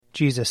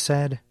Jesus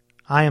said,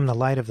 "I am the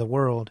light of the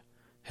world.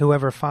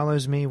 Whoever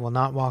follows me will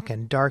not walk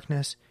in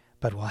darkness,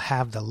 but will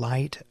have the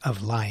light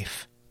of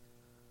life."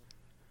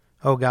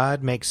 O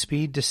God, make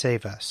speed to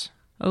save us.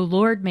 O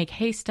Lord, make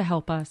haste to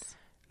help us.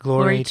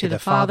 Glory to the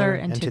Father,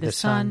 and to the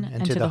Son,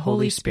 and to the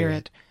Holy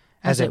Spirit,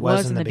 as it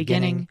was in the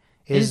beginning,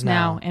 is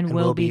now, and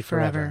will be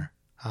forever.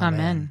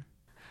 Amen.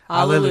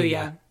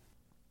 Alleluia.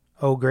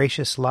 O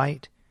gracious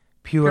light,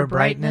 pure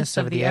brightness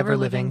of the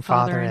ever-living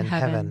Father in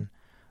heaven,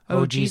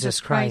 O Jesus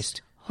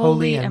Christ,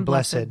 holy and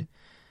blessed,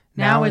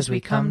 now as we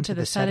come to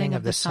the setting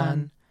of the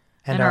sun,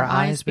 and our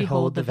eyes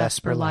behold the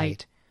vesper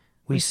light,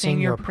 we sing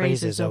your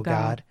praises, O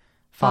God,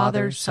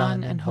 Father,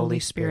 Son, and Holy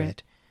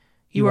Spirit.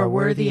 You are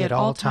worthy at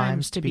all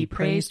times to be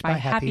praised by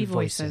happy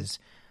voices,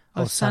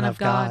 O Son of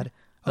God,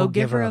 O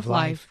Giver of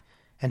life,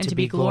 and to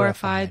be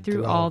glorified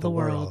through all the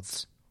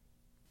worlds.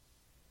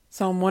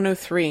 Psalm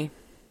 103.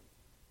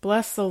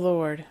 Bless the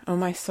Lord, O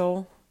my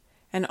soul,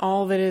 and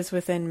all that is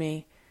within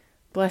me.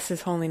 Bless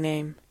his holy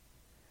name.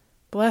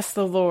 Bless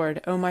the Lord,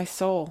 O my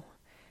soul,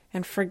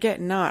 and forget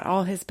not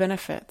all his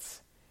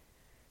benefits.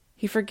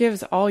 He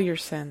forgives all your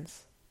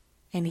sins,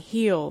 and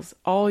heals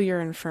all your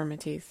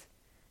infirmities.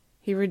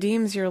 He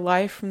redeems your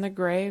life from the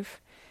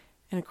grave,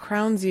 and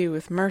crowns you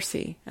with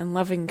mercy and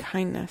loving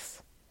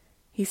kindness.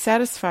 He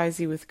satisfies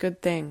you with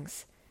good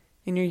things,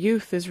 and your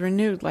youth is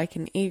renewed like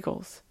an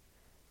eagle's.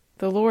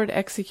 The Lord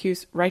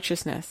executes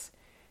righteousness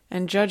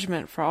and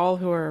judgment for all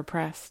who are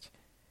oppressed.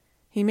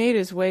 He made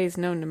his ways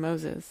known to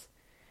Moses,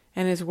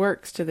 and his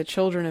works to the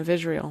children of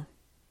Israel.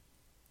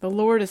 The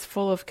Lord is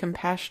full of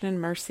compassion and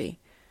mercy,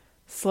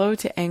 slow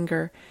to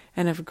anger,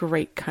 and of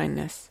great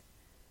kindness.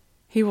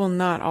 He will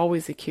not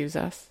always accuse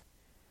us,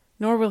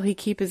 nor will he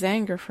keep his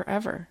anger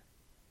forever.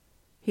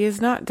 He has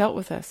not dealt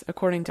with us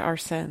according to our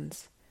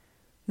sins,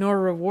 nor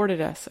rewarded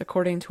us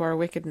according to our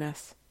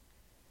wickedness.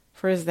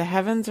 For as the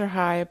heavens are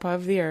high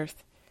above the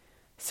earth,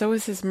 so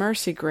is his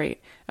mercy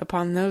great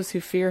upon those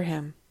who fear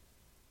him.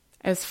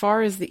 As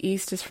far as the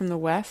east is from the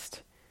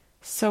west,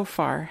 so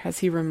far has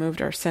he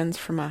removed our sins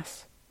from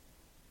us.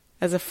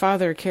 As a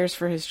father cares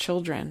for his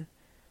children,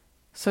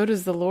 so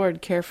does the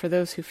Lord care for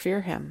those who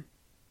fear him.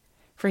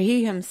 For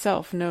he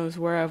himself knows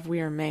whereof we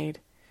are made.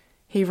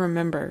 He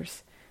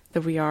remembers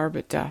that we are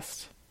but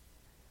dust.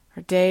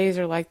 Our days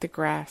are like the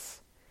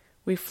grass.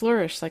 We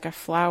flourish like a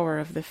flower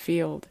of the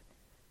field.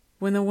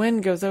 When the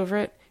wind goes over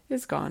it, it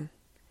is gone,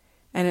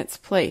 and its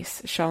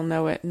place shall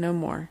know it no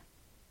more.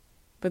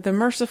 But the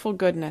merciful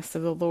goodness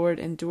of the Lord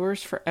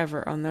endures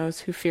forever on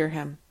those who fear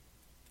him,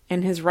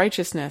 and his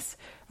righteousness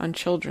on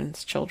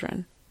children's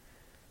children,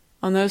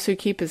 on those who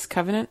keep his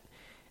covenant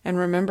and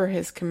remember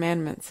his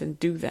commandments and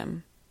do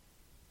them.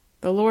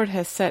 The Lord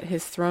has set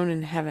his throne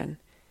in heaven,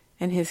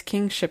 and his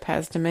kingship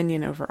has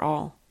dominion over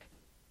all.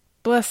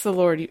 Bless the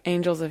Lord, you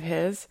angels of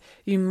his,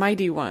 you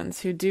mighty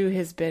ones who do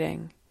his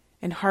bidding,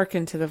 and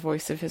hearken to the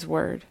voice of his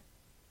word.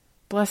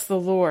 Bless the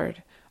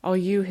Lord, all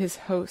you his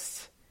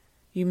hosts,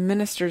 you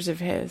ministers of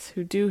his,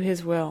 who do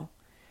his will.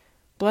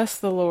 Bless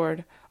the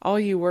Lord, all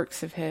you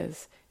works of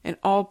his, in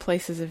all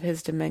places of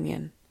his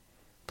dominion.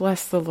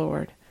 Bless the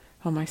Lord,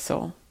 O my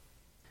soul.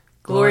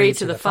 Glory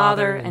to the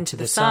Father, and to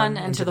the Son,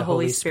 and to the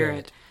Holy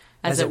Spirit,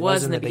 as it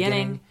was in the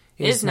beginning,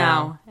 is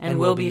now, and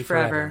will be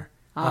forever.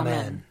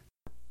 Amen.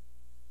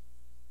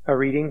 A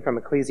reading from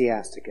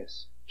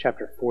Ecclesiasticus,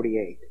 chapter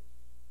 48.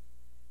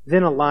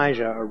 Then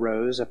Elijah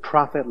arose, a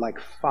prophet like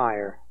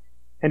fire,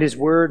 and his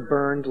word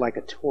burned like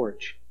a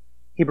torch.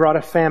 He brought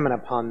a famine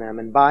upon them,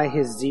 and by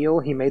his zeal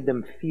he made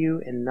them few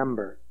in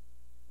number.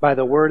 By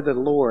the word of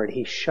the Lord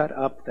he shut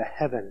up the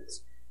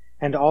heavens,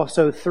 and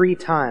also 3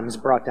 times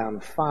brought down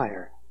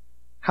fire.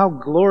 How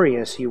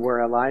glorious you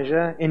were,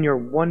 Elijah, in your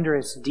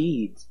wondrous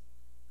deeds!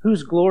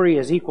 Whose glory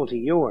is equal to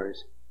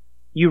yours?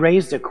 You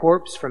raised a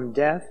corpse from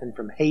death and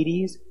from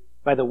Hades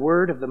by the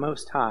word of the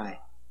Most High.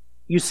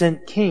 You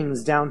sent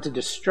kings down to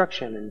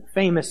destruction and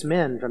famous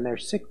men from their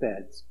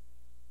sickbeds.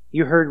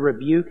 You heard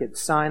rebuke at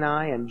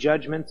Sinai and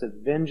judgments of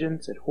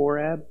vengeance at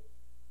Horeb.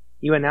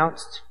 You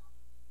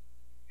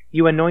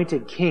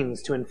anointed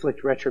kings to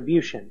inflict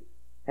retribution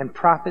and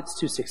prophets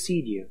to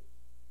succeed you.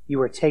 You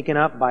were taken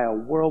up by a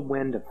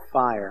whirlwind of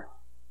fire,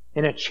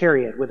 in a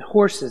chariot with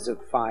horses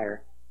of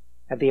fire.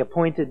 At the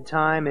appointed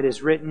time it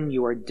is written,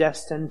 you are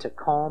destined to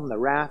calm the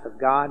wrath of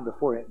God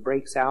before it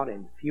breaks out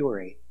in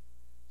fury,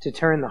 to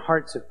turn the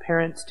hearts of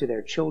parents to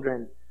their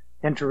children,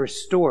 and to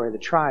restore the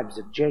tribes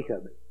of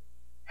Jacob.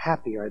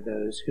 Happy are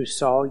those who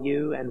saw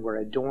you and were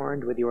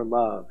adorned with your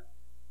love,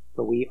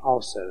 for we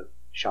also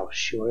shall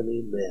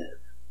surely live.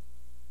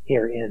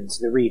 Here ends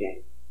the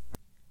reading.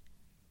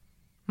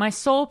 My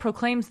soul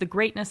proclaims the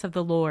greatness of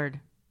the Lord.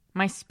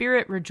 My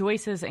spirit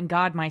rejoices in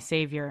God my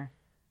Savior.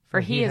 For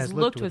he has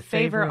looked with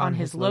favor on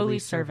his lowly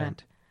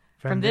servant.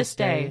 From this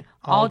day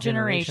all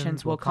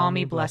generations will call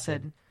me blessed.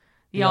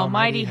 The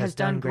Almighty has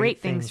done great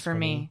things for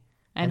me,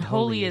 and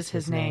holy is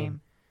his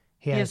name.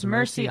 He has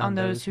mercy on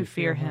those who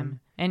fear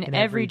him, in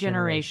every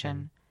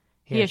generation.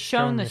 He has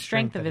shown the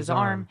strength of his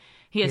arm.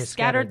 He has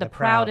scattered the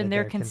proud in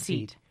their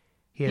conceit.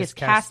 He has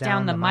cast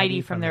down the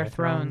mighty from their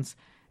thrones,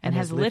 and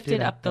has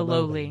lifted up the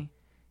lowly.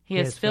 He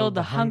has filled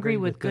the hungry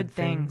with good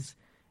things,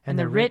 and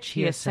the rich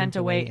he has sent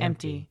away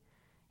empty.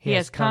 He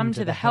has come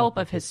to the help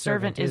of his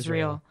servant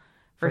Israel,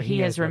 for he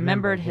has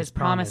remembered his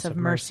promise of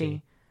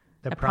mercy,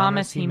 the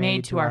promise he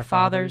made to our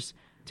fathers,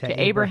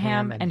 to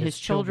Abraham and his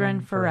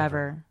children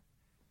forever.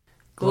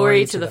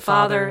 Glory to the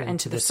Father, and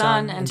to the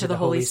Son, and to the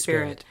Holy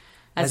Spirit,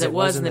 as it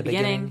was in the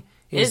beginning,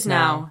 is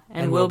now,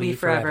 and will be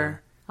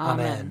forever.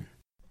 Amen.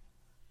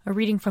 A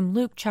reading from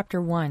Luke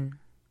chapter 1.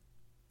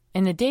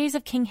 In the days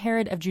of King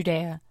Herod of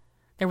Judea,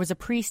 there was a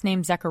priest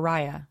named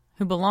Zechariah,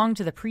 who belonged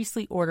to the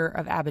priestly order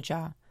of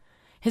Abijah.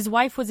 His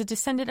wife was a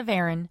descendant of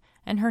Aaron,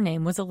 and her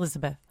name was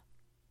Elizabeth.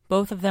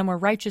 Both of them were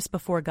righteous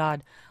before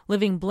God,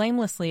 living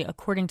blamelessly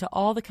according to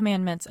all the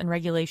commandments and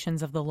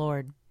regulations of the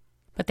Lord.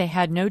 But they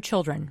had no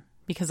children,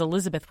 because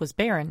Elizabeth was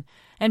barren,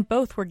 and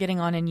both were getting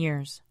on in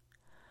years.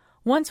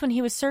 Once when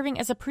he was serving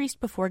as a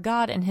priest before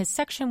God and his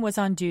section was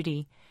on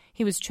duty,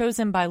 he was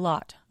chosen by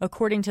lot,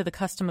 according to the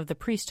custom of the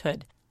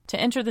priesthood, to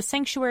enter the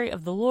sanctuary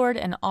of the Lord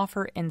and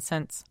offer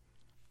incense.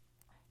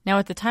 Now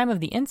at the time of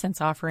the incense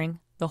offering,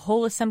 the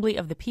whole assembly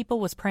of the people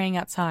was praying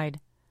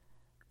outside.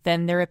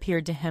 Then there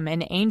appeared to him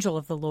an angel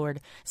of the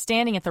Lord,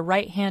 standing at the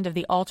right hand of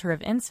the altar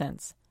of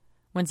incense.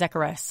 When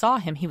Zechariah saw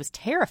him, he was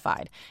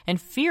terrified,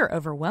 and fear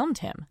overwhelmed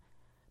him.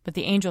 But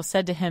the angel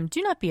said to him,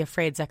 "Do not be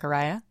afraid,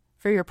 Zechariah,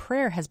 for your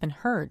prayer has been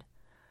heard.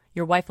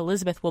 Your wife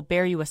Elizabeth will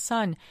bear you a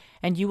son,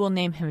 and you will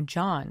name him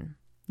John.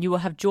 You will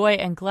have joy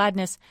and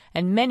gladness,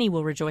 and many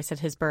will rejoice at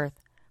his birth,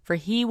 for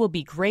he will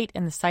be great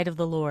in the sight of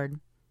the Lord.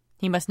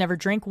 He must never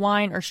drink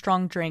wine or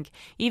strong drink.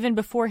 Even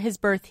before his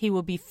birth he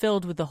will be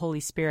filled with the Holy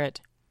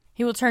Spirit.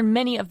 He will turn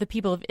many of the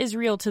people of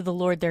Israel to the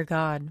Lord their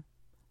God.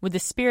 With the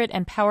spirit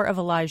and power of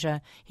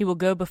Elijah he will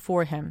go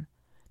before him,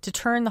 to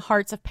turn the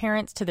hearts of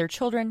parents to their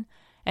children,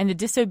 and the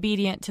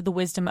disobedient to the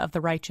wisdom of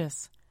the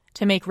righteous,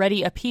 to make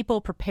ready a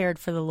people prepared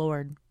for the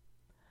Lord."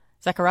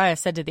 Zechariah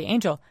said to the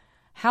angel,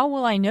 "How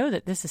will I know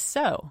that this is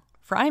so?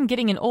 For I am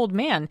getting an old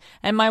man,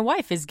 and my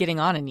wife is getting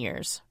on in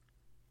years."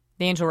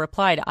 The angel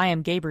replied, "I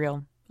am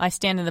Gabriel. I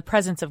stand in the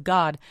presence of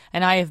God,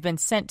 and I have been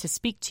sent to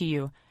speak to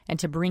you and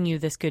to bring you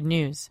this good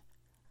news.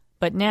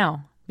 But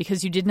now,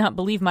 because you did not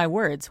believe my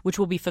words, which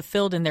will be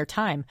fulfilled in their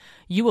time,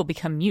 you will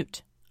become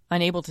mute,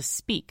 unable to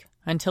speak,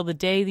 until the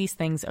day these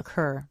things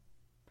occur."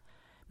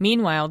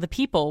 Meanwhile, the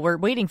people were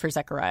waiting for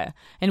Zechariah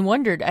and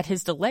wondered at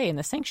his delay in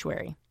the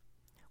sanctuary.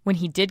 When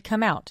he did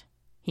come out,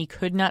 he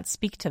could not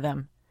speak to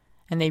them,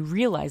 and they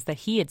realized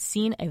that he had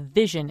seen a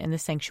vision in the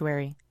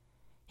sanctuary.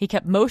 He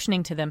kept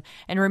motioning to them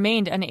and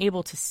remained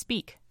unable to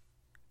speak.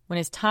 When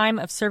his time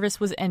of service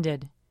was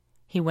ended,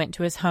 he went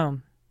to his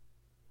home.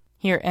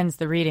 Here ends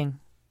the reading.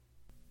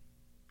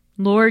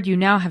 Lord, you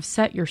now have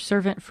set your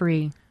servant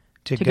free,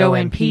 to go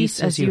in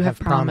peace as you have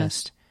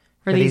promised.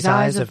 For these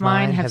eyes of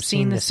mine have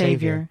seen the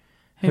Savior,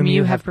 whom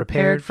you have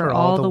prepared for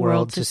all the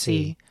world to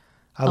see,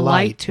 a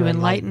light to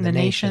enlighten the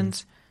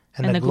nations,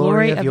 and the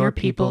glory of your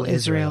people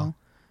Israel.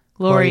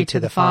 Glory to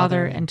the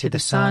Father, and to the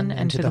Son,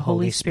 and to the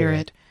Holy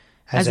Spirit,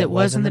 as it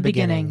was in the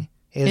beginning,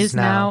 is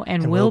now,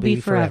 and will be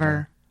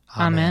forever.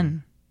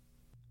 Amen.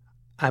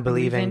 I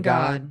believe in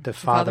God, the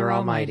Father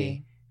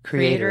Almighty,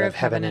 creator of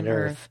heaven and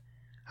earth.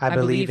 I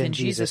believe in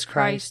Jesus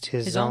Christ,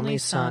 his only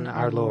Son,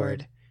 our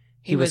Lord.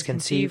 He was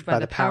conceived by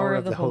the power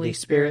of the Holy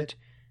Spirit,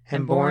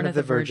 and born of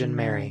the Virgin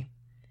Mary.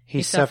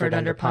 He suffered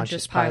under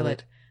Pontius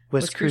Pilate,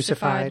 was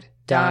crucified,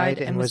 died,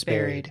 and was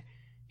buried.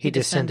 He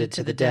descended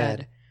to the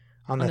dead.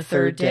 On the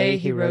third day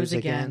he rose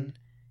again.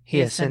 He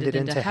ascended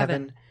into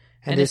heaven,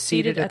 and is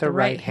seated at the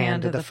right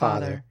hand of the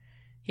Father.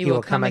 He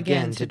will come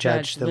again to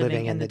judge the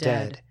living and the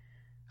dead.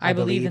 I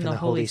believe in the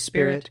Holy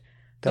Spirit,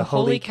 the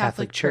Holy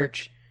Catholic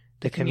Church,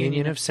 the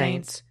communion of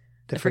saints,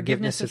 the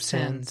forgiveness of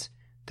sins,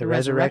 the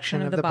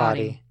resurrection of the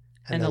body,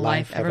 and the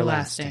life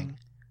everlasting.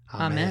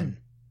 Amen.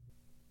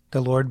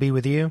 The Lord be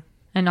with you.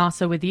 And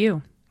also with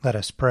you. Let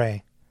us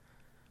pray.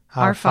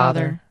 Our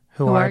Father,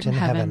 who art in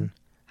heaven,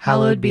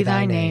 hallowed be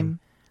thy name.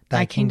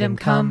 Thy kingdom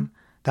come,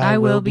 thy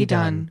will be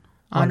done,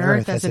 on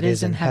earth as it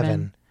is in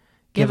heaven.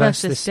 Give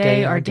us this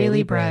day our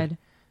daily bread,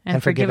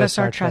 and forgive us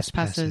our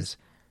trespasses,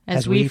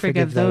 as we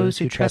forgive those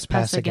who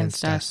trespass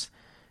against us.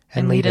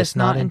 And lead us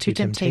not into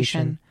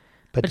temptation,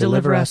 but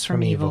deliver us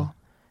from evil.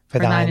 For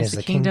thine is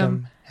the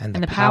kingdom, and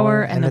the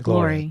power, and the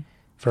glory,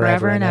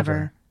 forever and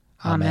ever.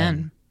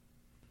 Amen.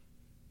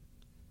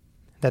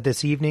 That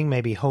this evening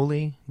may be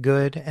holy,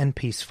 good, and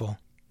peaceful.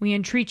 We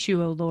entreat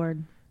you, O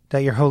Lord.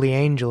 That your holy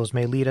angels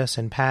may lead us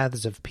in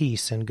paths of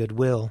peace and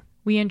goodwill.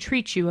 We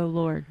entreat you, O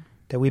Lord.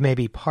 That we may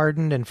be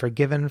pardoned and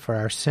forgiven for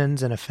our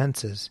sins and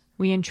offenses.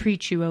 We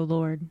entreat you, O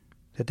Lord.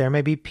 That there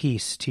may be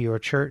peace to your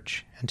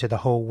church and to the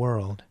whole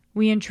world.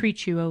 We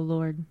entreat you, O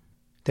Lord.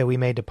 That we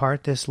may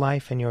depart this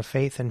life in your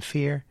faith and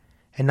fear,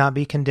 and not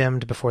be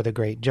condemned before the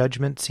great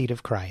judgment seat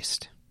of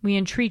Christ. We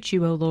entreat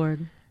you, O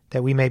Lord.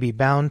 That we may be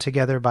bound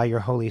together by your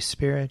Holy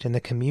Spirit in the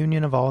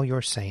communion of all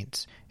your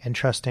saints,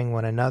 entrusting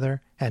one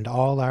another and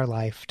all our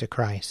life to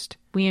Christ.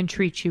 We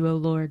entreat you, O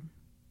Lord.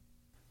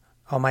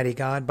 Almighty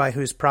God, by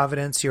whose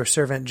providence your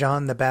servant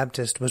John the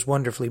Baptist was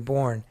wonderfully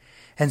born,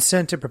 and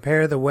sent to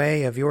prepare the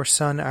way of your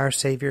Son, our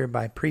Savior,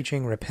 by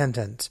preaching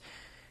repentance.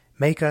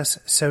 Make us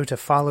so to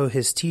follow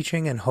his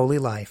teaching and holy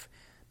life,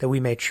 that we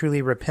may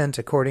truly repent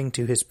according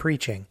to his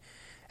preaching,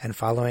 and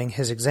following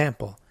his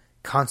example,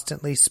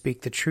 constantly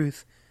speak the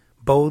truth,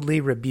 boldly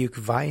rebuke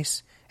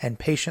vice, and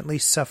patiently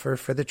suffer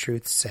for the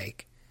truth's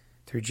sake.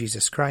 Through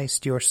Jesus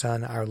Christ, your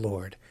Son, our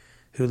Lord,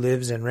 who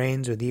lives and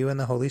reigns with you in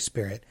the Holy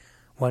Spirit,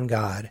 one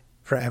God,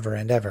 for ever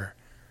and ever.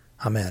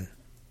 Amen.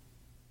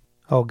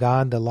 O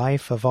God, the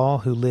life of all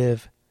who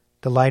live,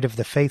 the light of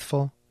the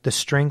faithful, the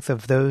strength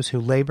of those who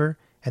labor,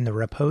 and the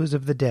repose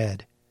of the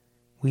dead,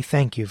 we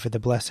thank you for the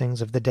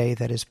blessings of the day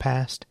that is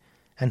past,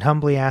 and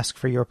humbly ask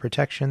for your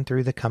protection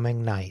through the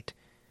coming night.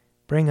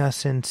 Bring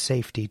us in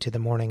safety to the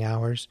morning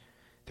hours,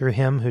 through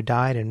him who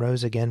died and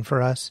rose again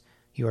for us,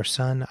 your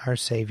Son, our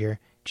Savior,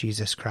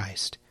 Jesus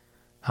Christ.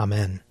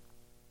 Amen.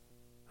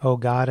 O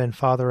God and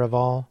Father of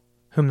all,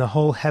 whom the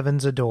whole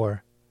heavens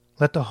adore,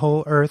 let the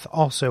whole earth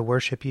also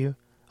worship you,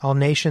 all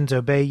nations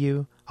obey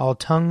you, all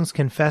tongues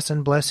confess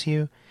and bless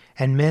you,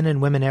 and men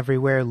and women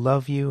everywhere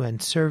love you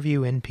and serve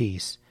you in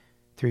peace.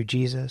 Through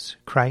Jesus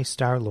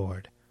Christ our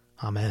Lord.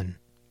 Amen.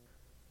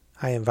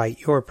 I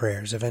invite your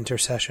prayers of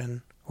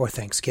intercession or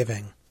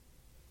thanksgiving.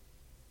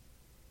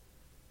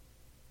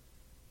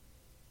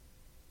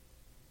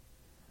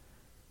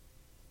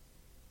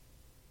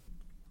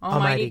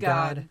 Almighty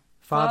God,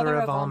 Father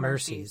of all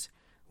mercies,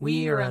 we,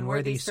 your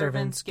unworthy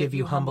servants, give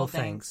you humble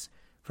thanks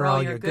for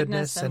all your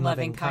goodness and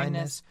loving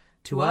kindness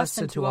to us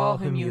and to all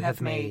whom you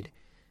have made.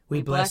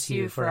 We bless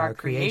you for our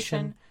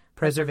creation,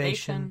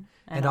 preservation,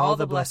 and all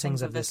the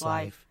blessings of this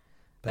life,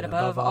 but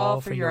above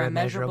all for your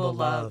immeasurable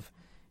love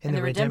in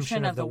the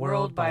redemption of the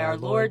world by our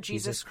Lord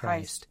Jesus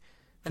Christ,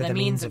 for the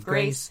means of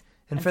grace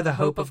and for the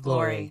hope of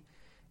glory.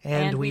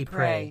 And we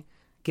pray,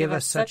 give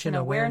us such an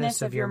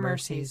awareness of your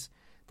mercies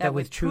that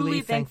with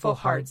truly thankful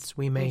hearts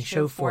we may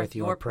show forth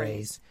your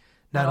praise,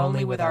 not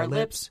only with our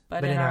lips,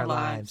 but in our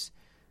lives,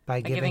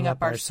 by giving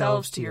up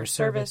ourselves to your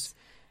service,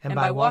 and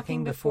by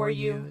walking before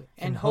you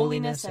in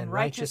holiness and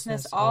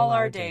righteousness all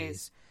our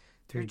days.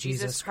 Through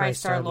Jesus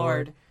Christ our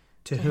Lord,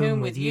 to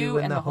whom with you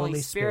and the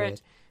Holy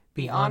Spirit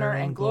be honor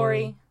and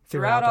glory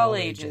throughout all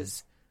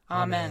ages.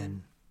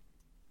 Amen.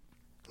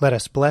 Let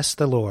us bless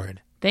the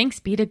Lord. Thanks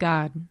be to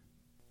God.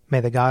 May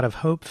the God of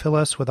hope fill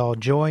us with all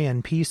joy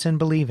and peace in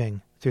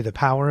believing, through the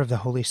power of the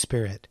Holy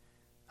Spirit.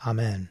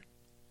 Amen.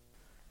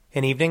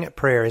 An Evening at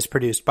Prayer is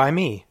produced by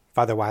me,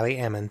 Father Wiley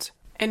Ammons.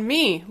 And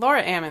me,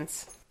 Laura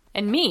Ammons.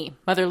 And me,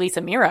 Mother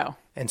Lisa Miro.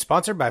 And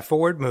sponsored by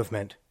Forward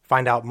Movement.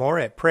 Find out more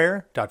at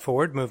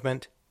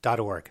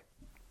prayer.forwardmovement.org.